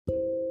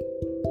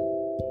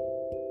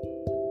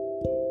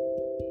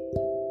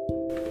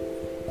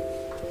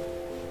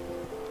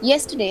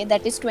Yesterday,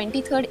 that is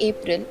 23rd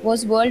April,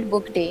 was World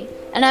Book Day,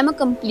 and I'm a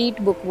complete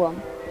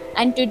bookworm.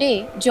 And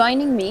today,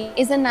 joining me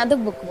is another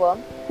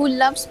bookworm who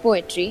loves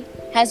poetry,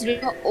 has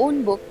written her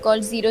own book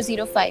called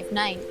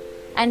 0059,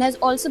 and has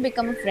also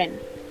become a friend,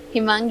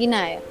 Himangi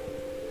Nair.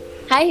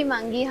 Hi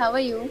Himangi, how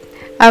are you?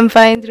 I'm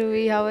fine,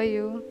 Dhruvi. How are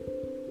you?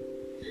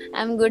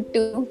 I'm good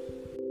too.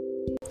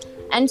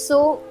 And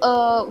so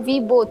we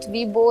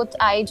both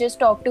I just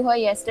talked to her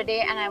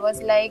yesterday, and I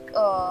was like,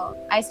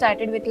 I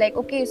started with like,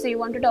 okay, so you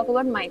want to talk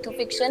about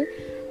mythofiction,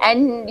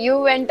 and you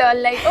went all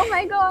like, oh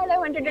my god, I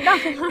wanted to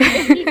talk about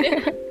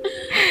it.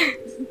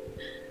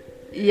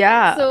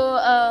 Yeah.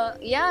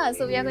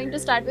 So we are going to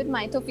start with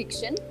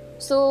mythofiction.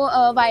 So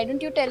why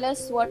don't you tell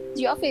us what's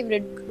your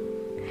favorite book?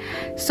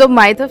 So,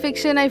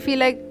 mythofiction, I feel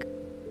like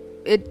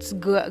it's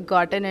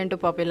gotten into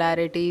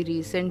popularity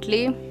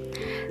recently.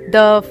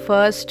 The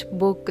first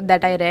book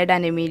that I read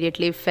and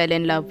immediately fell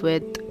in love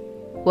with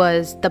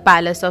was The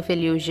Palace of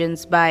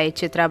Illusions by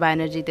Chitra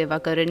Banerjee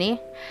Devakaruni.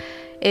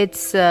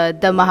 It's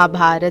the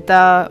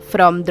Mahabharata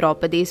from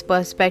Draupadi's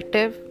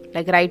perspective,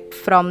 like right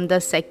from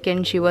the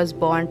second she was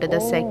born to the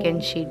second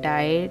Oh. she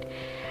died.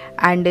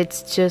 And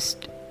it's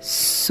just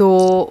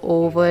so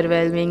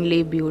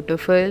overwhelmingly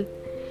beautiful.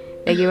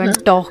 Like, even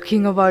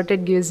talking about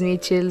it gives me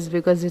chills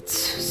because it's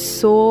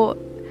so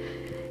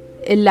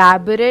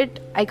elaborate.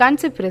 I can't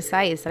say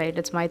precise, right?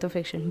 It's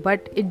mythofiction,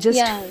 but it just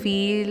Yeah.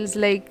 feels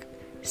like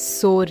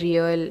so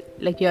real,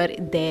 like you're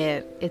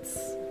there. It's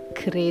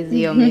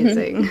crazy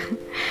amazing.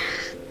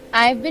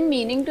 I've been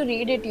meaning to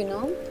read it.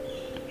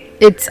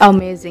 It's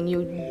amazing.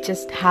 You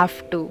just have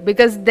to,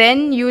 because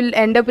then you'll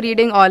end up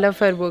reading all of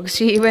her books.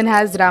 She even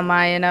has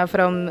Ramayana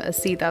from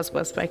Sita's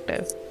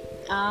perspective.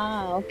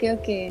 Ah, okay,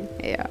 okay.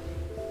 Yeah.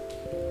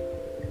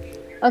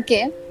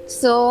 Okay,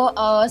 so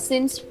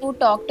since you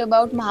talked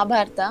about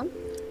Mahabharata,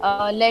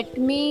 let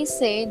me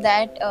say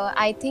that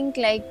I think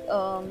like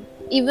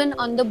even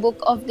on the book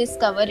of this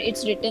cover,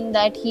 it's written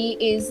that he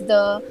is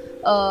the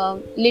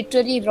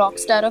literary rock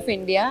star of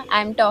India.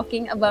 I'm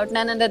talking about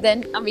none other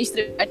than Amish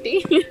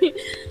Tripathi.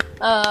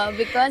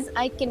 Because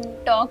I can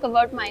talk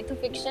about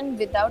mythofiction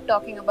without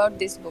talking about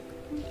this book.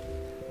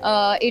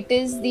 It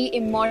is The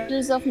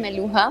Immortals of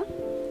Meluha.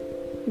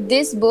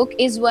 This book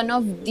is one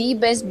of the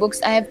best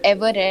books I have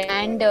ever read,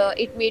 and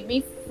it made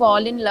me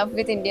fall in love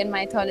with Indian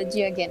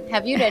mythology again.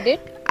 Have you read it?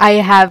 I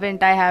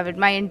haven't.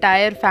 My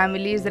entire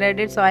family's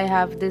read it, so I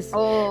have this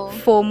Oh.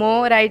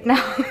 FOMO right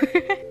now.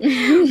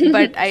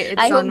 But I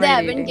it's hope on they my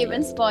haven't reading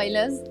given list.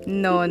 spoilers.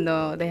 No,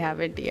 no, they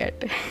haven't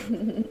yet.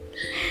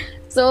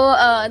 So,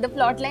 the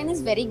plotline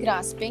is very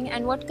grasping,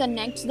 and what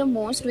connects the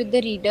most with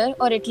the reader,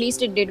 or at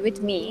least it did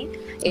with me,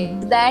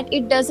 is that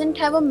it doesn't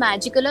have a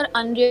magical or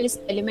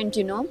unrealistic element.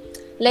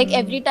 Like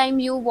every time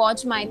you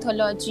watch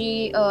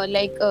mythology,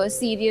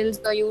 serials,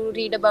 or you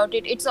read about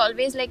it, it's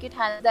always like it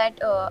has that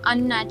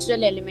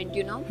unnatural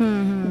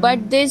element.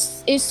 But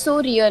this is so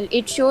real.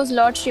 It shows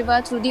Lord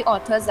Shiva through the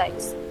author's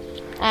eyes,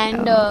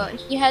 and Oh.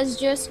 he has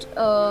just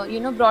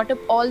brought up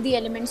all the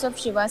elements of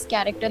Shiva's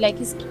character, like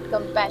his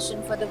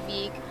compassion for the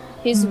weak,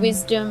 his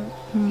wisdom,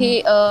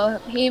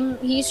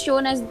 he's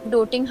shown as the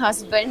doting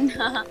husband,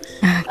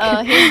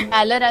 his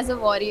valor as a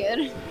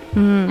warrior,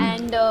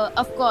 and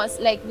of course,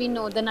 like we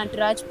know, the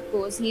Nataraj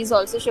pose, he's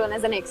also shown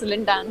as an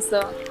excellent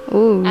dancer.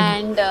 Ooh.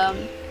 And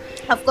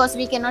of course,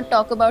 we cannot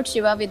talk about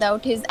Shiva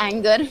without his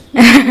anger.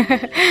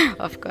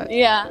 Of course.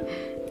 Yeah.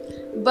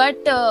 But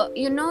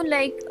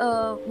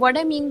what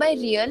I mean by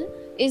real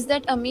is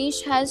that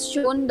Amish has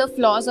shown the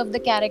flaws of the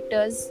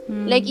characters,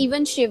 like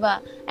even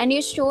Shiva, and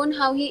he's shown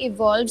how he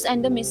evolves,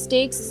 and the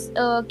mistakes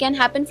can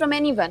happen from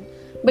anyone.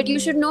 But you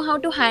should know how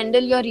to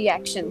handle your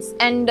reactions,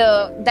 and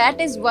that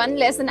is one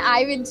lesson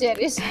I will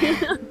cherish.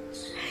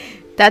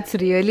 That's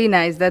really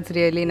nice. That's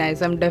really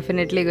nice. I'm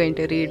definitely going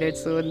to read it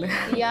soon.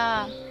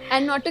 Yeah.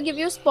 And not to give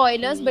you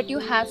spoilers, but you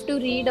have to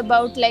read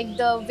about like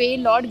the way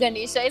Lord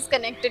Ganesha is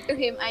connected to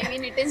him. I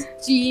mean, it is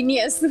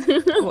genius.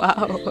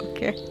 Wow.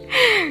 Okay.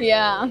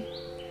 Yeah.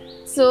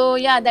 So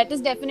yeah, that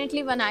is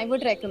definitely one I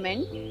would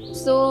recommend.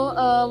 So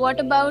what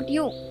about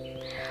you?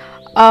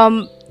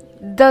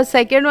 The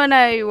second one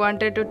I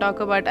wanted to talk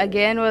about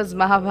again was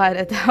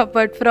Mahabharata,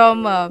 but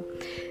from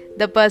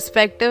the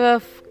perspective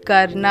of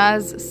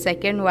Karna's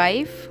second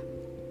wife.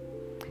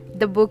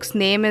 The book's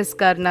name is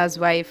Karna's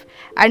wife,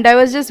 and I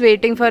was just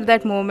waiting for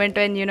that moment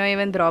when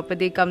even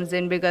Draupadi comes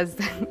in, because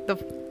the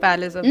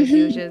palace of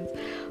illusions.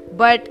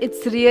 But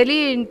it's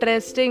really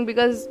interesting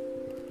because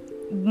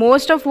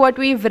most of what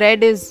we've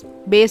read is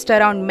based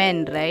around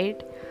men, right?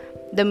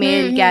 The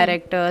male Hmm.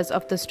 characters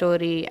of the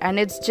story, and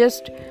it's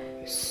just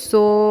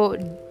so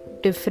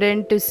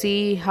different to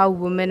see how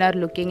women are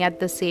looking at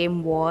the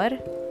same war.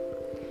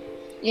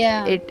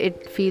 Yeah.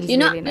 It feels You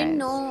know, really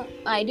nice.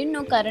 I didn't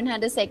know Karan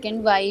had a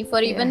second wife,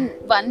 or Yeah. even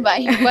one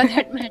wife for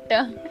that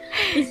matter.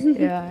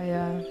 Yeah,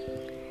 yeah.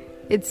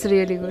 It's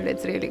really good.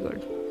 It's really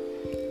good.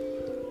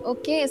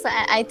 Okay, so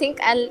I think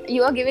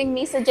you are giving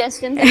me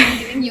suggestions and I'm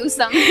giving you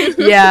some.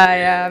 Yeah,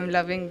 yeah. I'm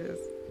loving this.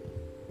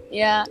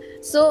 Yeah.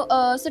 So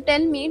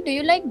tell me, do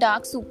you like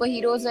dark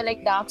superheroes or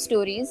like dark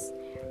stories?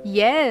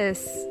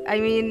 Yes. I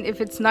mean,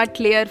 if it's not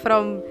clear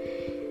from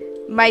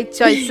my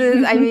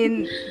choices, I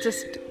mean,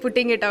 just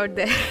putting it out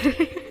there.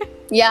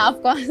 Yeah,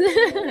 of course.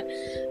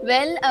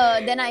 Well,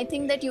 then I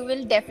think that you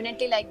will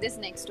definitely like this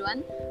next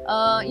one.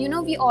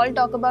 We all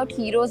talk about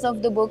heroes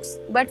of the books,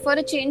 but for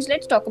a change,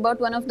 let's talk about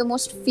one of the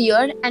most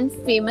feared and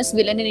famous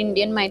villain in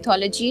Indian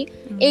mythology,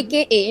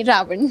 aka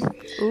Ravan.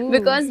 Ooh,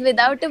 Because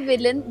without a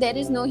villain, there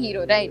is no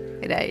hero, right?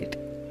 right.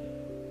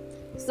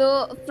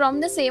 So,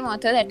 from the same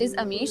author, that is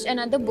Amish,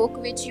 another book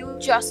which you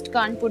just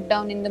can't put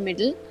down in the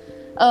middle.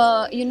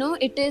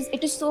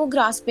 It is so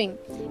grasping.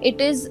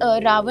 It is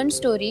Ravan's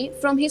story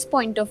from his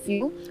point of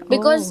view,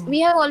 because Oh.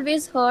 we have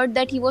always heard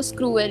that he was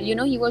cruel.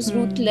 He was Hmm.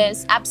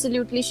 ruthless,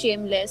 absolutely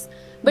shameless.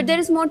 But there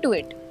is more to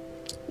it.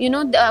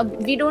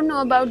 We don't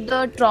know about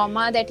the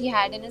trauma that he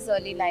had in his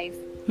early life,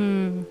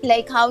 Hmm.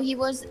 like how he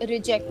was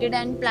rejected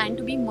and planned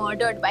to be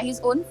murdered by his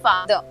own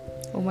father,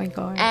 Oh my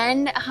god.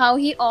 and how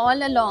he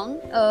all along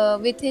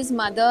with his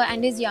mother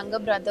and his younger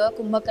brother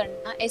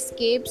Kumbhakarna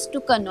escapes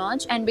to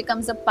Kannauj and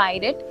becomes a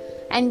pirate,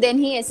 and then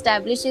he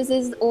establishes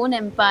his own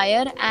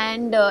empire,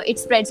 and it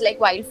spreads like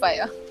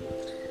wildfire.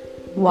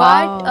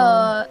 But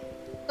Wow.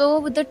 so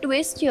the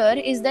twist here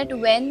is that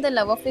when the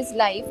love of his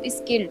life is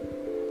killed,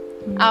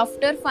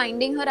 after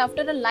finding her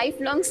after a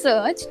lifelong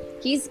search,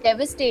 he's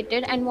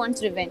devastated and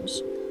wants revenge.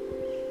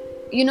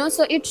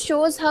 So it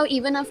shows how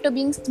even after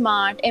being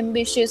smart,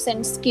 ambitious,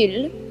 and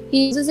skilled,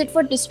 he uses it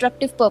for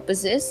destructive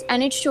purposes,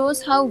 and it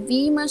shows how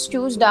we must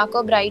choose dark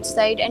or bright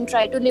side and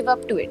try to live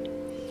up to it.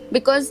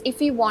 Because if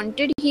he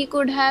wanted, he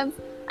could have,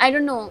 I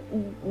don't know,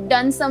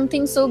 done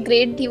something so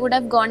great that he would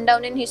have gone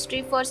down in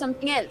history for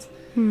something else.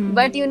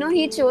 But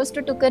he chose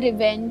to took a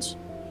revenge,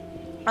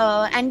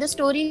 and the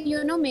story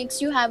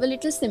makes you have a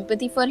little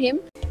sympathy for him.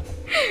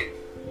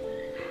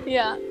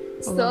 Yeah.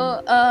 So,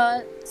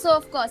 Wow. so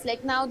of course,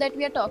 like now that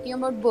we are talking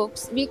about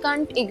books, we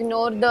can't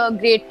ignore the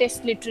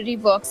greatest literary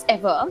works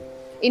ever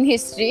in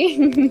history.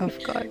 Of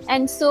course.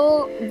 And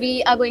so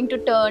we are going to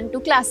turn to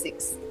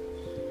classics.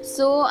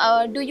 So,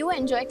 do you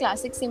enjoy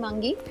classics,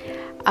 Himangi?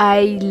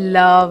 I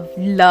love,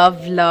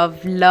 love,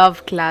 love,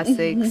 love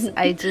classics.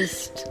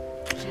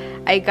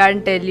 I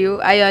can't tell you.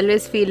 I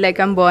always feel like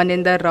I'm born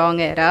in the wrong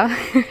era.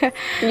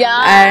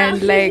 Yeah.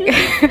 And like,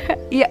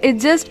 yeah, it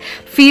just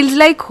feels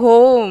like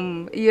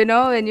home,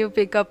 when you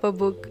pick up a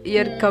book,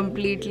 you're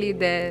completely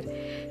there.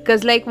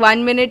 Because, like,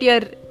 1 minute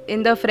you're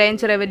in the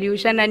French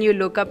Revolution and you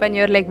look up and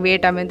you're like,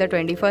 wait, I'm in the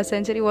 21st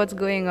century, what's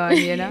going on?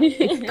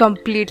 It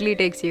completely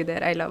takes you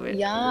there. I love it.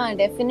 Yeah,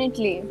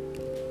 definitely.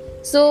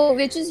 So,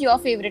 which is your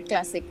favorite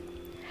classic?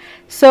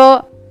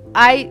 So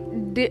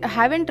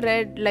haven't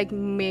read like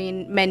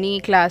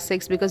many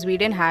classics because we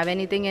didn't have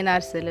anything in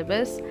our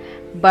syllabus.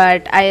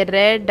 But I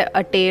read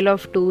A Tale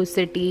of Two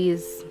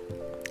Cities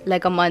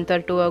like a month or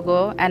two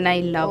ago, and I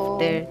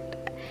loved Oh.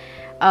 it.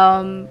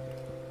 Um,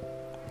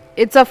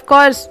 it's of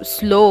course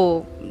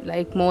slow,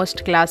 like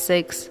most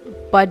classics,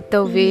 but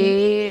the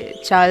way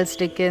Charles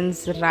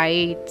Dickens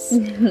writes,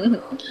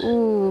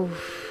 ooh,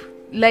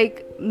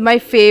 like my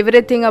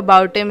favorite thing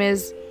about him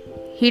is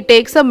he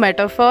takes a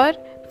metaphor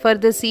for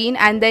the scene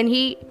and then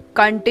he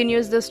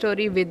continues the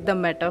story with the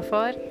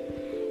metaphor.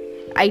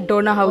 I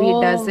don't know how he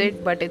does Oh.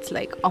 it, but it's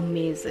like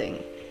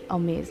amazing.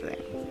 Amazing.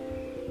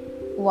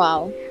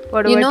 Wow.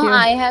 What about you?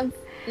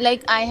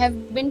 I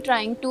have been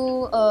trying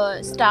to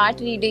start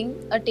reading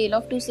A Tale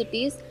of Two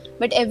Cities,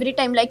 but every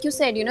time, like you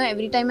said,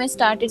 every time I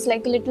start, it's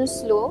like a little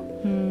slow.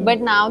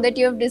 But now that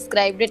you have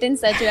described it in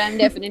such a way, I'm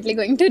definitely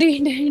going to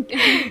read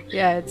it.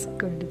 Yeah, it's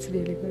good. It's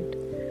really good.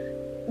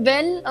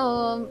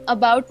 Well,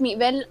 about me,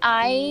 well,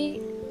 I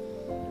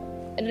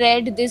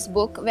read this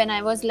book when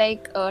I was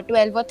like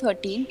 12 or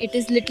 13. It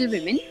is Little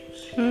Women.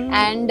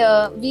 And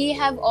we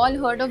have all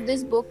heard of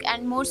this book,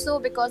 and more so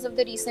because of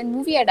the recent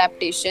movie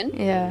adaptation.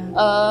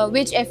 Yeah.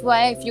 Which,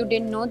 FYI, if you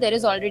didn't know, there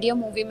is already a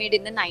movie made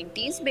in the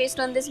 90s based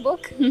on this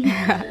book.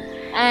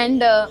 And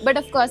but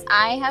of course,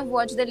 I have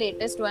watched the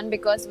latest one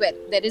because, well,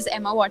 there is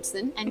Emma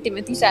Watson and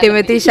Timothy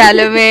Timothy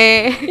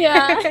Chalamet. Chalamet.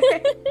 Yeah.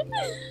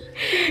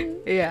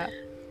 Yeah.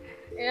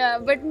 Yeah,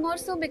 but more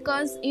so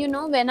because,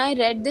 when I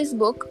read this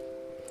book,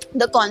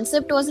 the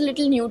concept was a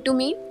little new to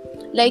me.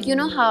 Like,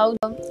 how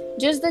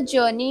just the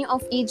journey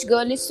of each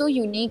girl is so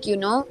unique,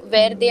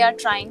 where they are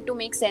trying to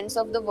make sense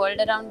of the world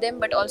around them,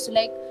 but also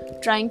like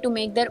trying to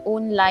make their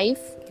own life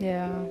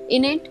Yeah.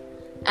 in it.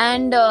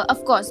 And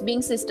of course,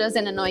 being sisters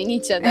and annoying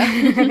each other.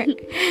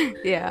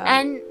 Yeah.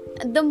 And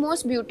the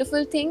most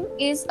beautiful thing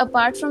is,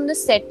 apart from the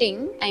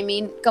setting, I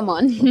mean, come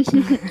on,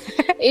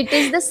 it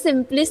is the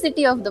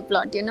simplicity of the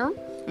plot,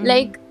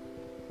 like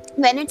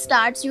when it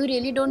starts, you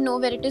really don't know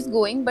where it is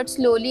going, but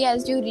slowly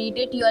as you read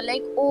it, you're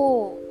like,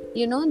 oh,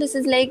 this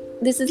is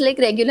like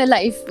regular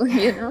life.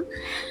 Yeah.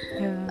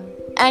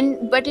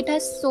 But it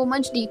has so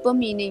much deeper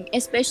meaning,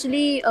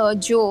 especially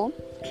Joe,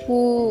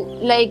 who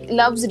like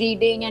loves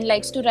reading and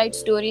likes to write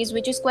stories,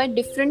 which is quite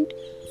different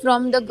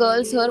from the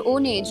girls her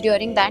own age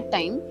during that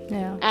time.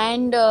 Yeah.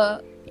 And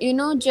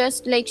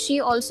just like she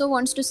also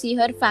wants to see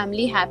her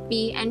family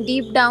happy, and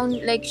deep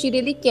down, like she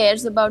really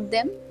cares about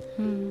them.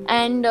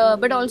 and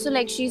but also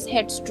like she's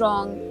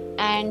headstrong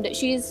and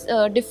she's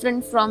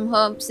different from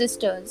her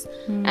sisters,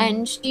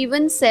 and she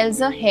even sells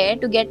her hair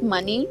to get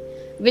money,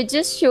 which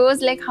just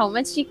shows like how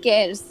much she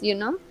cares,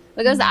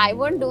 because I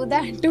won't do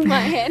that to my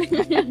hair.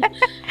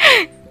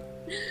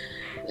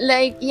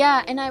 Like,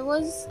 yeah, and I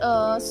was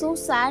so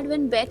sad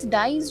when Beth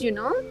dies,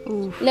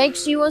 Oof. like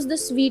she was the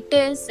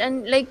sweetest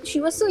and like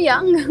she was so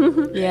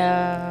young.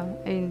 Yeah.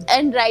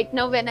 And right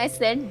now when I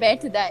said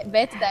Beth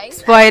dies,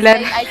 Spoiler.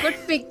 I could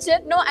picture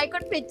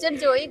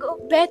Joey go,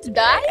 Beth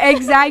died?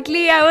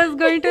 Exactly. I was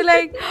going to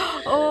like,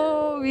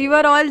 oh, we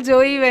were all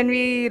Joey when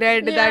we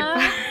read that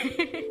part.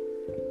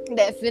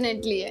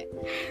 Definitely.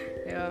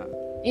 Yeah.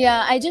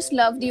 Yeah, I just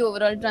love the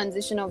overall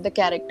transition of the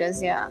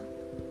characters. Yeah.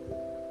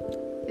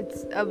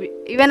 It's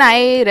even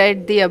I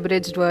read the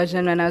abridged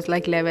version when I was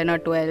like 11 or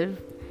 12.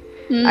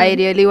 I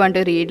really want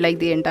to read like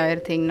the entire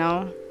thing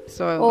now.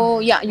 So. Oh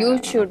yeah,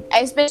 you should,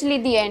 especially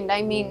the end.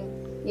 I mean,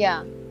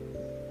 yeah.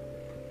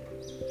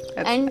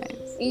 That's And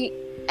nice.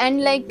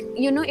 and like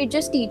it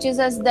just teaches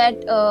us that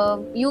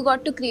you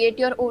got to create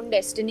your own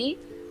destiny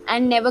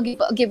and never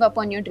give up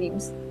on your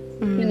dreams.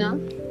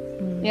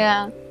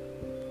 Yeah.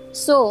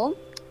 So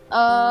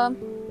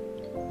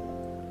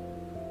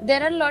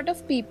there are a lot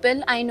of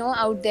people I know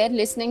out there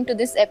listening to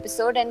this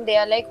episode, and they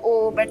are like,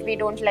 oh, but we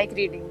don't like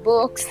reading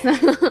books.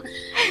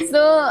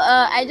 So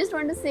I just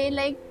want to say,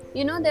 like,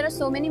 there are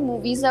so many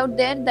movies out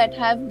there that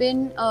have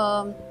been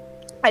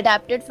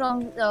adapted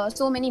from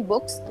so many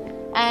books,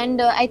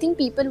 and I think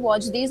people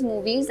watch these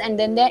movies and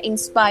then they're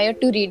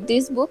inspired to read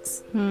these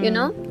books.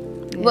 Yeah.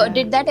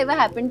 Did that ever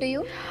happen to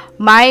you?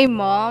 My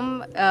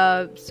mom,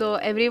 so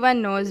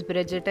everyone knows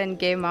Bridgerton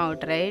came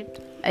out, right?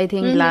 I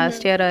think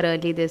last year or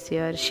early this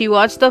year. She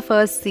watched the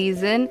first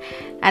season,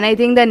 and I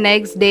think the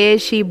next day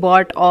she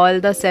bought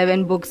all the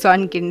 7 books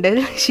on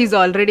Kindle. She's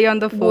already on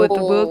the 4th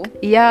book.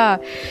 Yeah,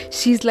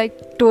 she's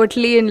like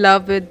totally in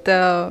love with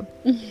the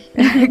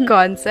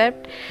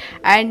concept.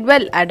 And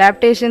well,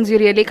 adaptations, you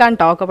really can't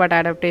talk about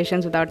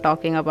adaptations without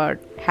talking about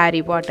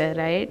Harry Potter,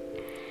 right?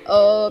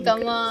 Oh,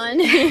 come on.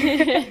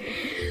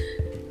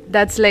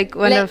 That's like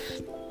one of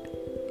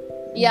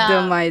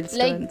the milestones.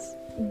 Like,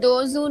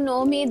 those who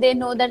know me, they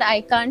know that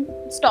I can't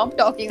stop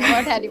talking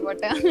about Harry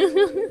Potter.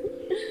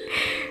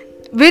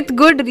 With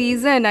good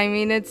reason. I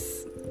mean,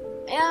 it's...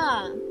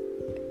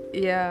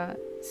 Yeah.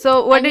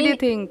 So, what did you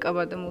think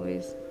about the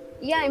movies?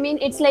 Yeah, I mean,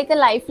 it's like a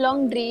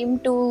lifelong dream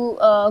to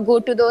go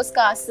to those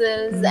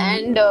castles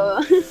and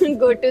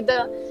go to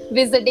the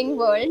wizarding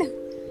world.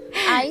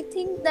 I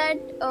think that,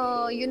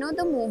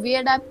 the movie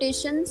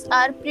adaptations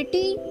are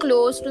pretty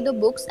close to the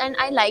books, and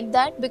I like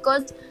that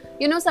because,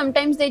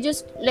 sometimes they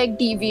just like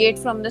deviate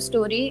from the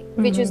story,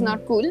 which is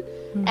not cool.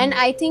 And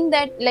I think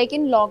that like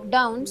in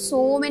lockdown,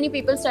 so many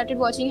people started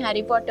watching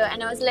Harry Potter,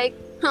 and I was like,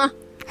 huh,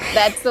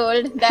 that's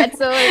old.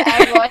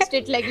 I've watched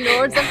it like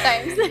loads of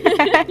times.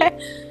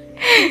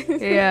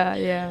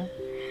 Yeah.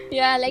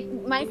 Yeah, like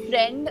my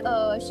friend,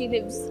 she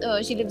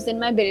lives in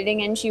my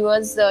building, and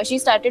she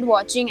started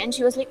watching, and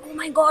she was like, oh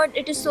my god,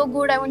 it is so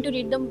good, I want to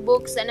read the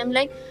books. And I'm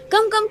like,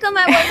 come,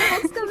 I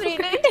want the books, come read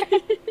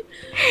it.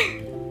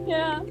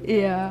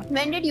 Yeah.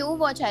 When did you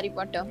watch Harry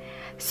Potter?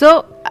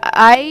 So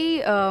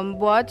I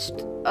watched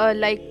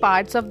like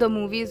parts of the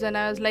movies when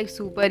I was like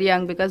super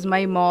young because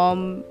my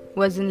mom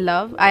was in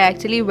love. I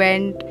actually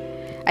went,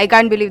 I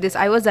can't believe this,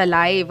 I was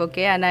alive,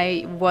 okay, and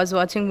I was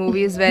watching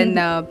movies when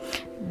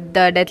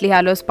the Deathly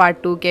Hallows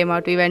Part 2 came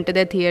out. We went to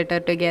the theater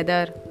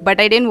together, but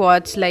I didn't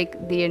watch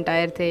like the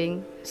entire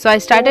thing. So I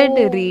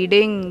started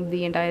reading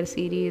the entire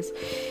series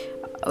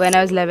when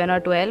I was 11 or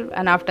 12,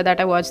 and after that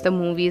I watched the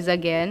movies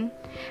again.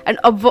 And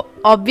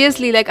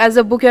obviously, like as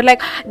a book, you're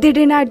like, they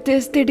didn't add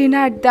this, they didn't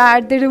add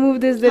that, they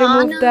removed this, they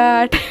removed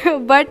that.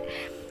 But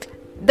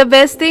the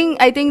best thing,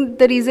 I think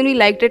the reason we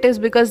liked it is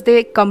because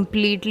they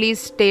completely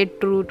stayed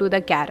true to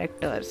the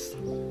characters.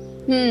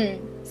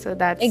 So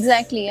that's...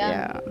 Exactly,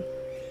 yeah.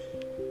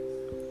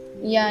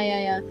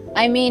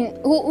 I mean,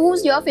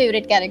 who's your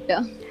favorite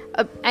character?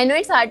 I know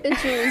it's hard to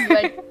choose,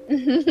 but...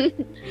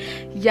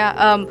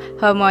 Yeah,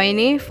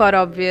 Hermione, for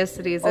obvious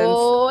reasons.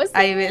 Oh,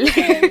 I will.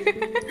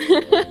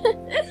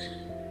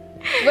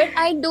 But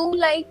I do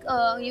like,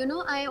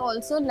 I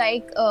also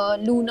like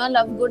Luna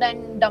Lovegood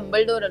and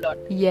Dumbledore a lot.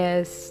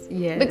 Yes.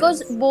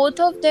 Because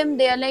both of them,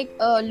 they are like,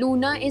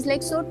 Luna is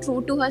like so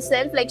true to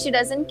herself. Like she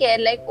doesn't care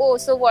like, oh,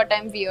 so what,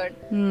 I'm weird.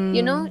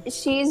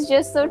 She's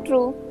just so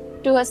true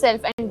to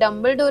herself. And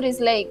Dumbledore is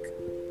like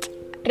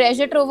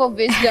treasure trove of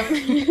wisdom.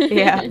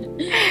 Yeah.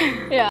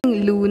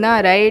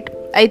 Luna, right?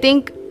 I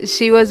think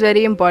she was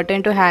very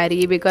important to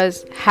Harry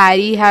because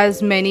Harry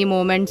has many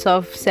moments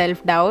of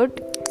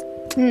self-doubt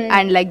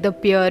and like the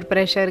peer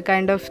pressure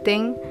kind of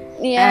thing.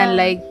 Yeah. And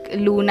like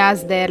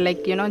Luna's there,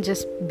 like,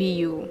 just be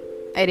you.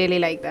 I really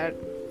like that.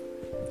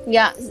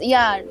 Yeah.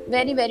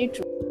 Very, very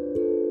true.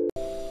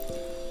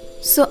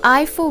 So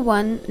I, for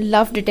one,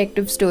 love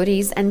detective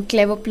stories and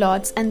clever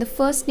plots, and the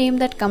first name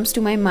that comes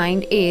to my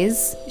mind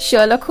is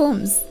Sherlock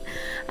Holmes.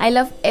 I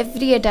love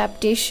every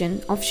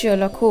adaptation of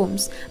Sherlock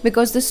Holmes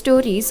because the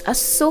stories are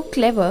so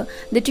clever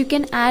that you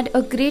can add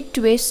a great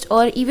twist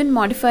or even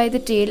modify the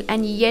tale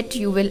and yet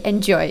you will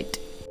enjoy it.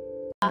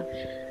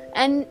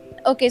 And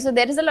okay, so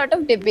there is a lot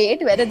of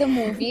debate whether the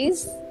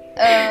movies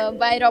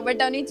by Robert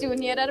Downey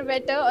Jr. are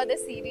better or the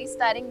series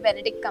starring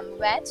Benedict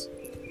Cumberbatch.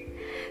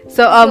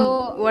 So,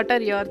 So, what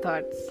are your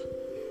thoughts?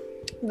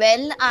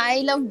 well,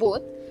 I love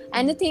both.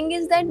 And the thing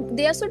is that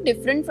they are so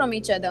different from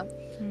each other.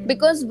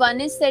 Because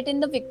one is set in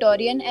the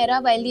Victorian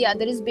era while the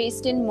other is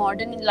based in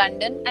modern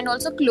London and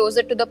also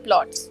closer to the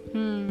plots.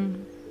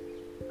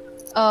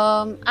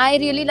 I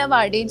really love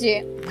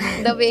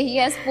RDJ. The way he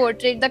has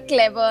portrayed the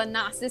clever,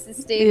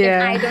 narcissistic,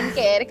 and I don't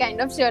care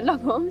kind of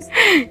Sherlock Holmes.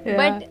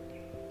 But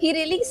he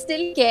really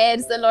still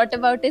cares a lot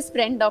about his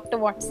friend Dr.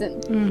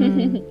 Watson.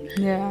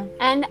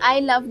 And I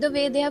love the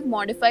way they have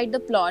modified the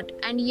plot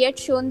and yet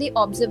shown the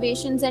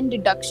observations and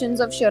deductions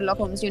of Sherlock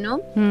Holmes,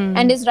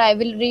 and his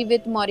rivalry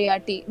with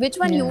Moriarty. Which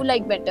one you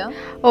like better?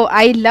 Oh,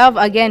 I love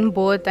again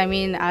both. I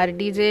mean,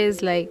 RDJ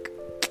is like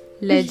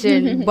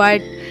legend,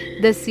 but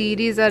the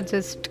series are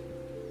just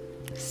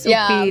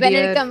superior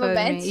Benedict for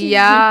Cumberbatch. me.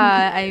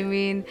 Yeah, I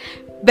mean,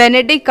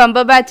 Benedict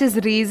Cumberbatch is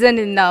reason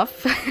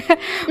enough,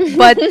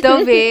 but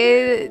the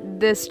way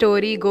the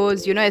story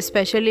goes,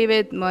 especially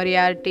with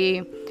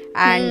Moriarty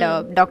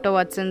and Dr.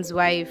 Watson's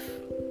wife.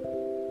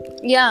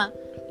 Yeah.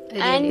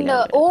 Really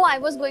I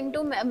was going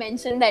to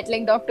mention that,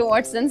 like Dr.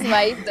 Watson's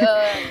wife,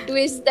 the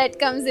twist that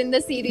comes in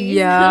the series.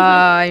 Yeah,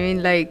 I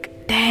mean,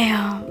 like,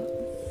 damn.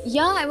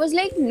 Yeah, I was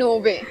like, no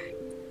way.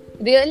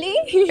 Really?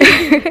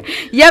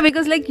 Yeah,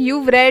 because like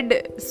you've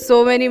read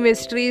so many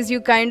mysteries, you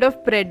kind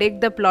of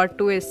predict the plot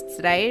twists,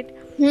 right?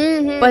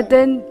 But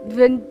then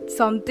when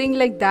something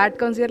like that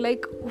comes, you're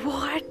like,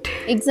 what?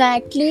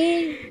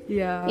 Exactly.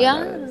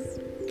 Yeah.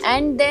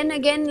 And then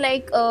again,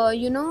 like,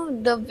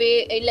 the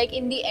way, like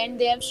in the end,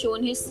 they have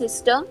shown his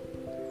sister,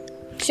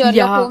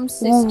 Sherlock Holmes'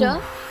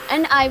 sister.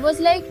 And I was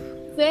like,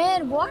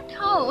 where? What?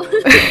 How?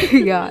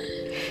 Yeah.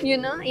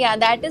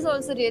 That is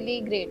also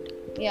really great.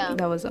 Yeah.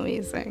 That was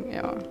amazing.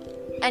 Yeah.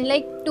 And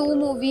like 2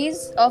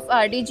 movies of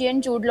RDJ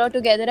and Jude Law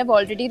together have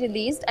already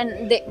released,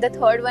 and the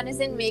third one is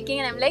in making,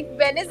 and I'm like,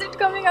 when is it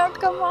coming out?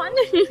 Come on.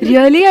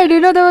 Really? I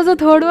didn't know there was a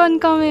third one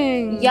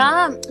coming.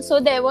 Yeah, so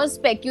there was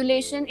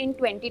speculation in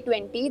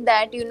 2020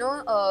 that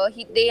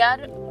they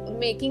are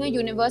making a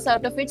universe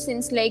out of it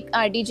since like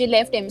RDJ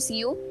left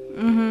MCU.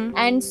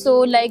 And so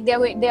like they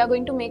are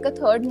going to make a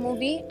third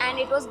movie, and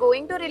it was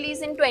going to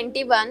release in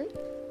 21,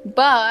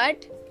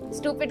 but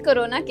stupid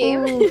Corona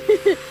came.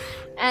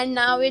 And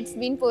now it's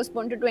been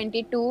postponed to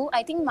 22,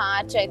 I think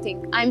March.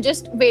 I'm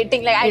just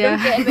waiting, like I don't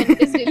care when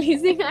it is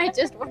releasing. I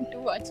just want to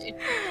watch it.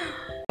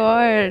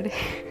 God.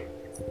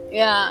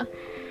 Yeah.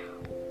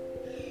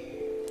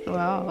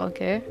 Wow,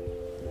 okay.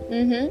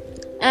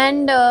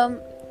 And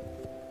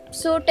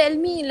so tell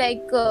me,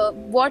 like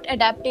what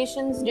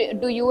adaptations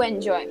do you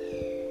enjoy?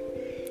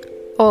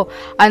 Oh,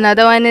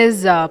 another one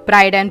is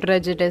Pride and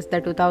Prejudice,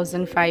 the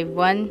 2005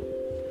 one.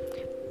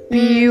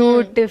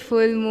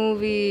 Beautiful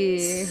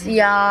movie.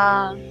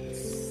 Yeah.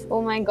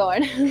 Oh my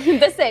god.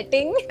 The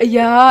setting.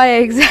 Yeah,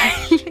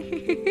 exactly.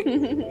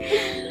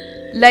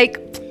 Like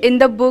in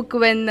the book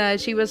when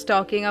she was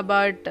talking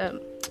about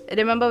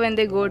remember when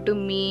they go to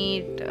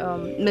meet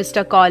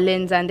Mr.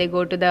 Collins and they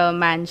go to the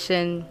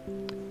mansion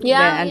they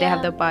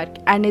have the park,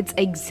 and it's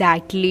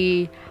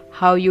exactly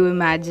how you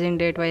imagined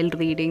it while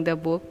reading the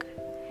book.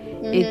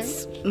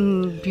 It's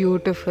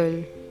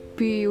beautiful.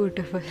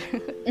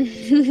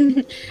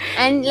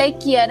 And like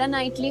Keira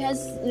Knightley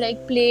has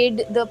like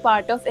played the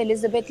part of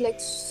Elizabeth like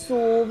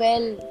so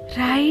well,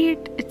 right?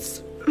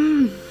 It's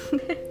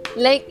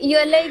like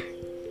you're like,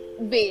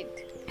 wait,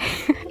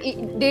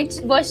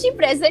 was she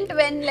present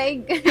when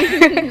like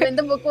when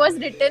the book was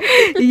written?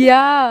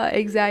 Yeah,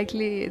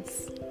 exactly.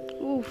 It's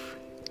oof.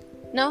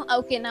 Now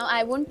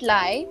I won't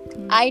lie.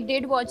 I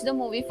did watch the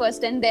movie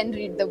first and then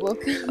read the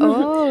book.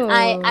 Oh.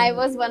 I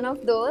was one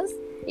of those.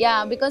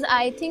 Yeah, because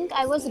I think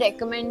I was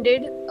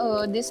recommended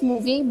this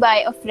movie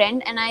by a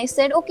friend, and I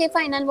said, okay,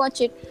 fine, I'll watch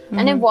it.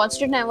 And I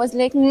watched it and I was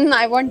like,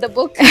 I want the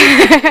book.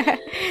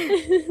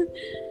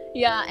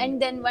 Yeah,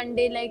 and then one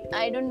day, like,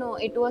 I don't know,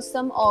 it was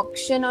some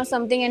auction or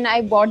something, and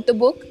I bought the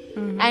book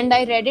and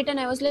I read it and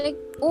I was like,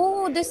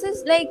 oh, this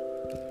is like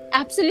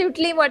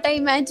absolutely what I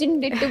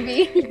imagined it to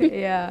be.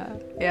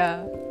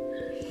 Yeah.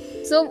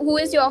 So, who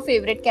is your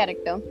favorite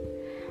character?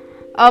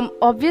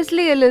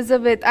 Obviously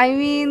Elizabeth. I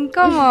mean,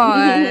 come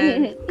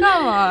on.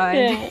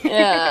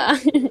 Yeah.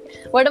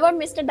 What about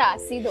Mr.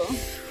 Darcy though?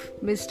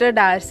 Mr.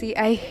 Darcy,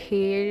 I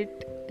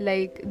hate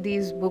like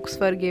these books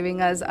for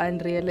giving us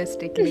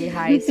unrealistically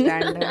high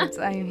standards.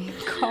 I mean,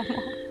 come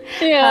on.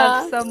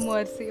 Have some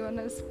mercy on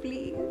us,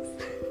 please.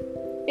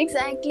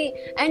 Exactly.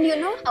 And you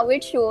know how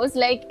it shows,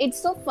 like, it's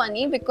so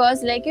funny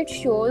because like it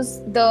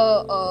shows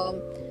the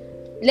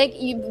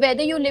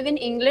whether you live in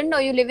England or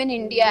you live in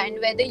India, and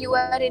whether you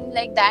are in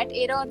like that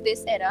era or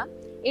this era,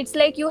 it's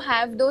like you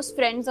have those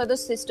friends or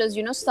those sisters,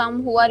 you know,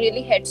 some who are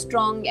really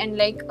headstrong and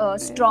like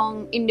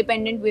strong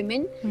independent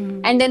women,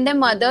 and then their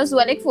mothers who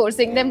are like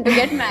forcing them to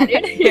get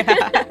married.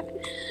 Yeah.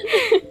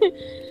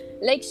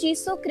 Like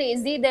she's so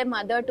crazy, their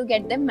mother, to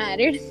get them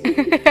married.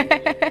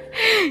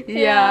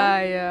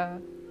 Yeah, Yeah.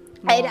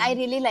 I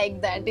really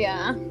like that.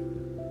 Yeah,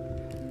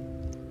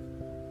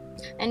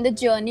 and the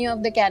journey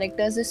of the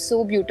characters is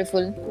so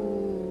beautiful.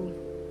 Ooh.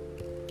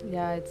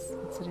 Yeah, it's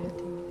really.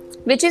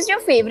 Which is your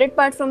favorite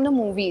part from the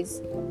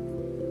movies?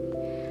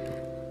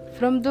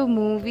 From the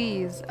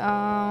movies,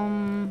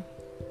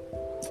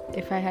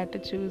 if I had to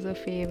choose a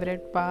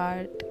favorite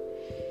part,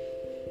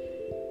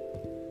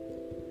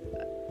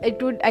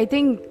 I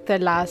think the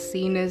last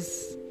scene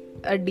is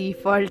a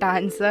default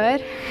answer.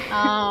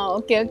 Ah,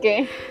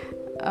 okay.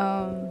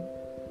 Um,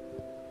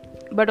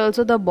 but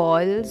also the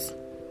balls.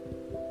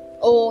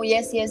 Oh,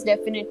 yes,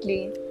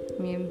 definitely.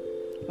 I mean,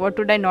 what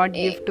would I not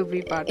give to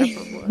be part of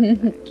a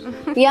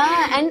ball?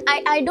 Yeah, and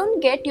I don't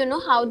get, you know,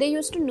 how they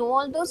used to know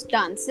all those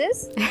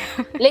dances.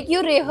 Like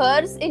you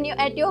rehearse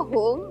at your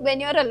home when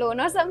you're alone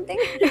or something.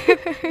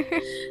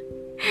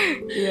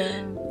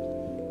 Yeah.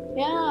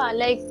 Yeah,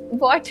 like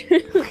what?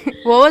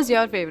 What was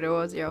your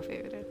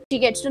favorite? She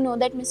gets to know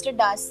that Mr.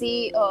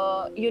 Darcy,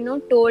 you know,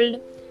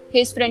 told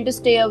his friend to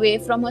stay away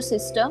from her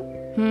sister.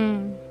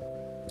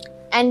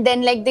 And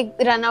then like they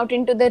run out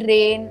into the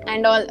rain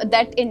and all.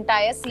 That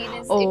entire scene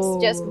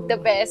it's just the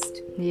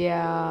best.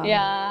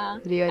 Yeah.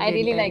 Really I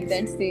really like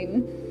intense. that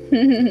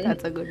scene.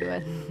 That's a good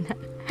one.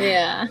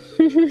 Yeah.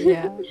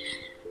 Yeah.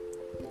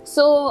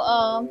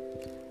 So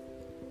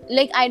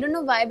like I don't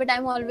know why, but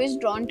I'm always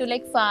drawn to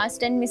like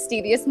fast and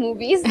mysterious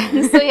movies.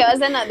 So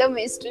here's another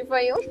mystery for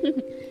you.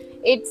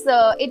 It's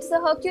a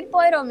Hercule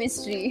Poirot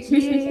mystery.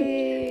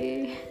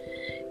 Yay.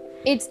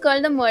 It's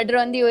called The Murder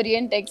on the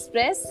Orient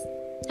Express.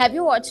 Have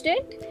you watched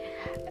it?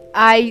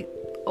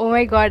 Oh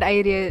my god,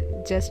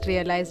 just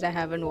realized I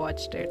haven't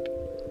watched it.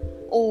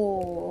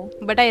 Oh.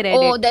 But I read it.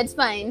 Oh, that's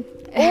fine.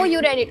 Oh, you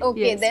read it.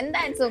 Okay, Yes. then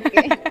that's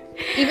okay.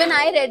 Even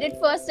I read it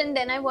first and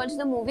then I watched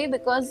the movie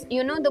because,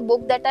 you know, the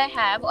book that I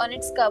have, on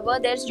its cover,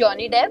 there's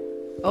Johnny Depp.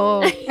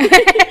 Oh.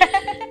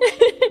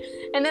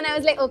 And then I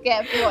was like, okay,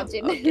 I have to watch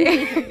it.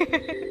 Okay.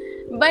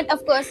 But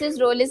of course, his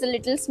role is a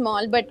little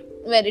small, but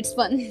where it's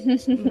fun.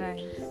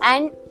 Nice.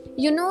 And,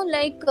 you know,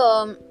 like,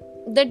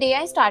 the day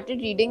I started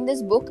reading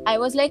this book, I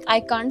was like, I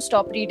can't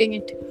stop reading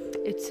it.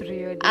 It's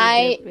really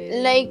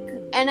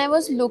And I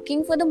was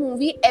looking for the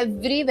movie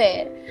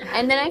everywhere,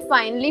 and then I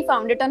finally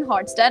found it on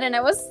Hotstar, and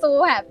I was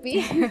so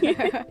happy.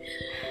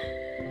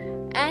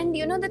 And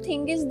you know, the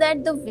thing is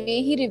that the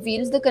way he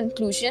reveals the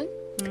conclusion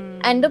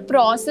and the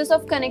process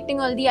of connecting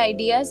all the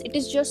ideas, it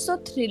is just so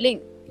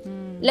thrilling.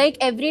 Like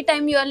every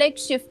time you are like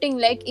shifting,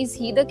 like is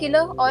he the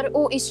killer or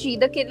oh, is she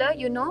the killer,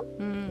 you know?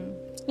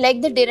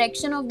 Like the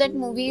direction of that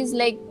movie is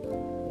like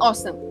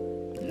awesome.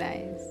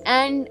 Nice.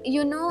 And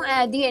you know,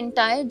 the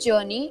entire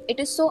journey,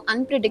 it is so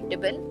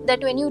unpredictable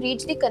that when you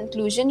reach the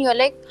conclusion, you're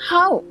like,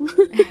 how?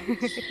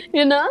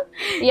 You know?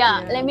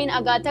 Yeah, I mean,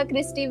 Agatha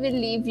Christie will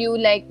leave you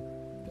like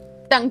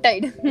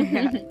tongue-tied.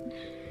 Yeah.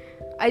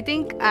 I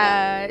think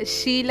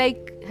she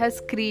like has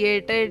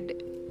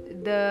created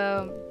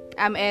the,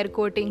 I'm air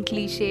quoting,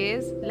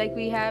 cliches. Like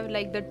we have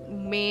like the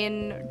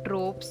main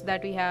tropes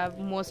that we have,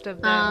 most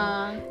of them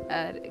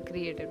are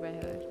created by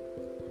her.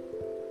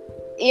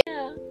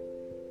 Yeah.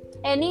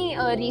 Any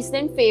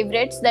recent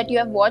favorites that you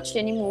have watched?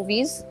 Any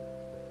movies?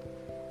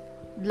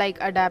 Like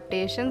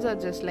adaptations or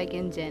just like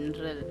in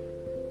general?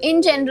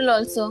 In general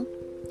also.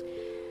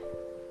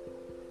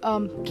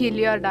 Kill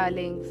Your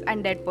Darlings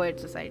and Dead Poet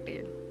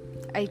Society.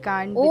 I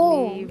can't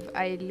believe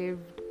I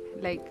lived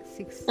like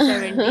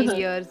 17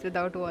 years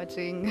without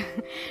watching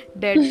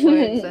Dead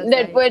Poet Society.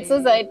 Dead Poet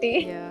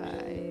Society.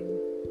 Yeah.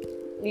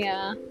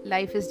 Yeah.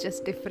 Life is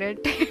just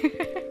different.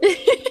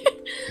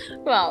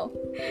 Wow.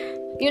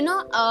 You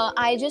know,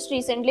 I just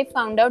recently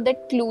found out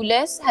that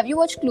Clueless. Have you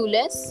watched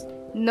Clueless?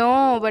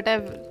 No, but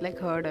I've like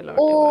heard a lot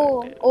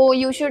about it. Oh,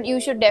 you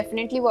should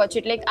definitely watch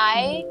it. Like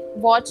I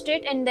watched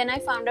it and then I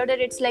found out that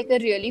it's like a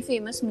really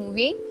famous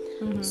movie.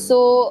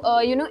 So,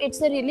 you know,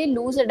 it's a really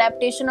loose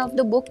adaptation of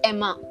the book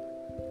Emma.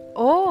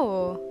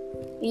 Oh.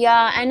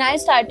 Yeah, and I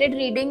started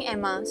reading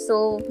Emma.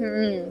 So,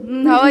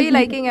 How are you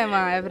liking Emma?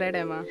 I've read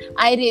Emma.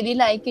 I really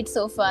like it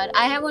so far.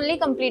 I have only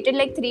completed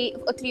like three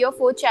or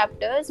four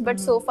chapters, but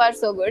so far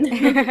so good.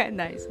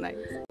 Nice.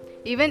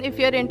 Even if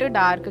you're into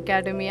dark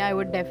academia, I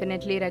would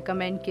definitely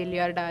recommend Kill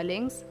Your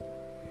Darlings.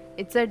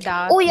 It's a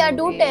dark Oh yeah,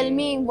 movie. do tell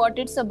me what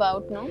it's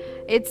about, no?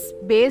 It's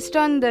based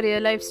on the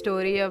real life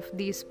story of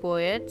these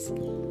poets.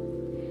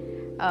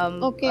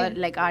 Or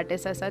like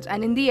artists as such.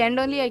 And in the end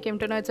only I came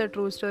to know it's a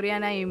true story,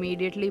 and I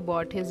immediately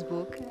bought his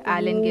book,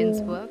 Allen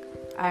Ginsberg.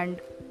 And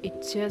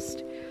it's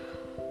just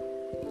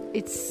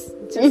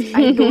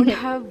I don't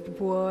have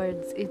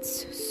words.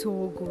 It's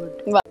so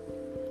good. Wow.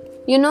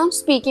 You know,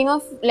 speaking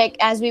of, like,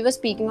 as we were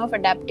speaking of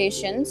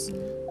adaptations,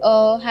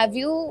 Have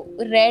you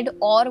read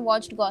or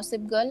watched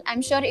Gossip Girl?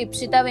 I'm sure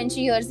Ipshita, when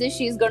she hears this,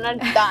 she's gonna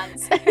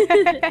dance.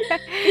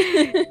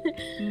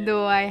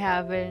 No, I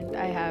haven't.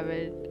 I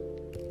haven't.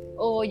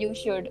 Oh, you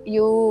should.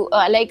 You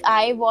like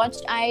I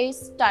watched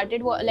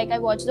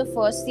the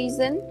first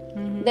season.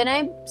 Mm-hmm. Then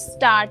I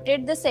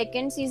started the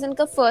second season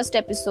ka first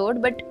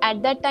episode. But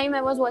at that time,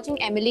 I was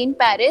watching Emily in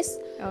Paris,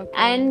 Okay.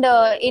 and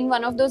in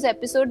one of those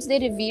episodes, they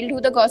revealed who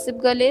the Gossip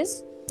Girl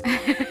is,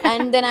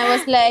 and then I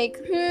was like,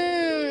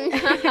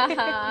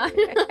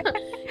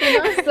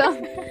 so.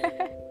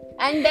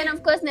 And then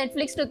of course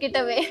Netflix took it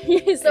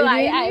away, so I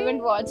Really?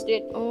 haven't watched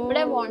it. But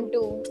I Oh. want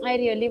to. I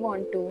really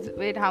want to.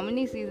 Wait, how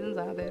many seasons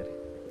are there?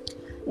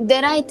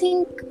 There are, I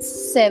think,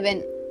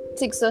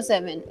 6 or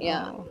 7.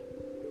 Yeah, Oh,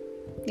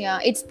 yeah.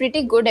 It's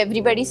pretty good.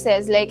 Everybody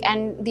says like,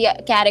 and the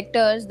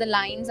characters, the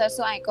lines are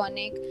so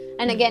iconic.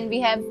 And again,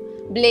 we have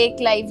Blake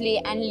Lively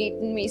and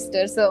Leighton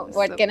Meester. So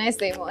what so can I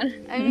say more?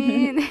 I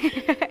mean,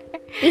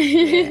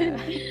 yeah.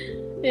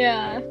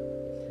 Yeah.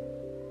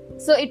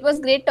 So it was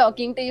great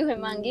talking to you,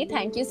 Himangi.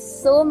 Thank you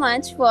so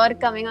much for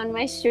coming on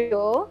my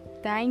show.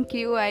 Thank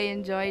you. I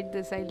enjoyed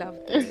this. I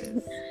loved this.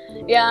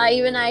 Yeah,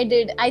 even I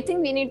did. I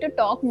think we need to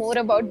talk more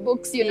about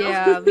books,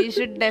 Yeah, we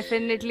should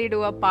definitely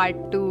do a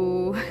part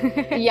 2.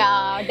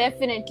 Yeah,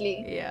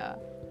 definitely. Yeah.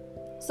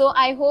 So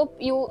I hope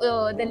you,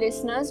 the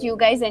listeners, you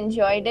guys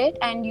enjoyed it,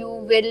 and you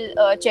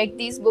will check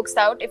these books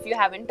out if you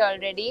haven't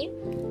already.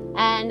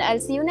 And I'll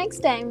see you next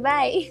time.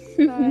 Bye.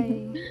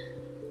 Bye.